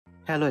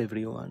Hello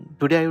everyone.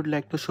 Today I would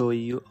like to show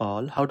you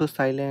all how to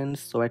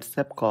silence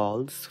WhatsApp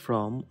calls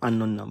from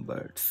unknown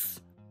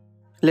numbers.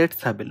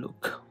 Let's have a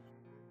look.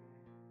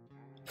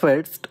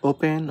 First,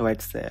 open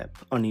WhatsApp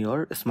on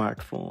your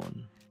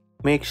smartphone.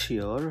 Make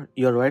sure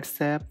your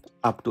WhatsApp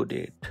up to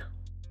date.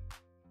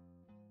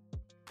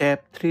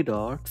 Tap three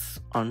dots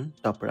on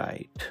top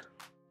right.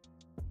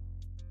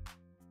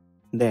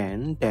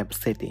 Then tap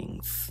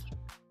Settings.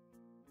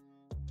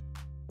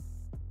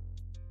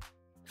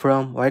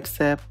 From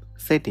WhatsApp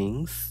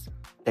Settings,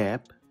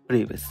 tap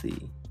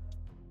Privacy.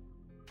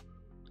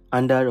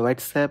 Under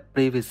WhatsApp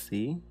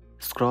Privacy,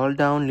 scroll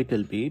down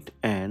little bit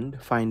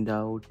and find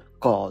out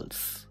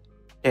Calls.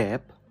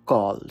 Tap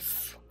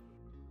Calls.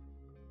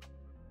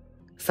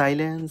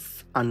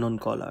 Silence unknown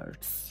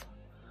callers.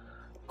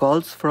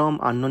 Calls from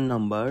unknown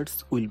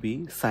numbers will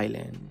be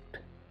silent.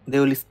 They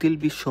will still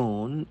be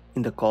shown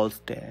in the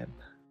Calls tab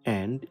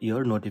and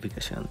your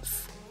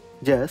notifications.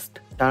 Just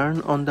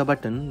turn on the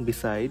button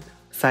beside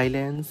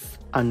Silence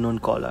unknown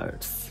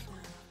callers.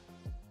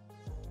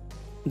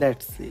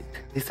 That's it.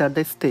 These are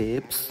the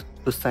steps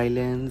to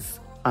silence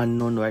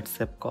unknown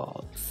WhatsApp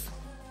calls.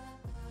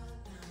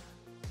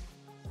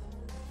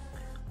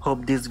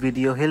 Hope this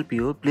video helped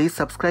you. Please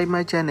subscribe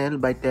my channel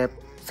by tap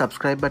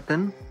subscribe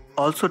button.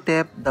 Also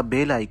tap the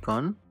bell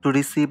icon to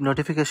receive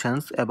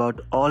notifications about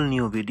all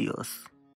new videos.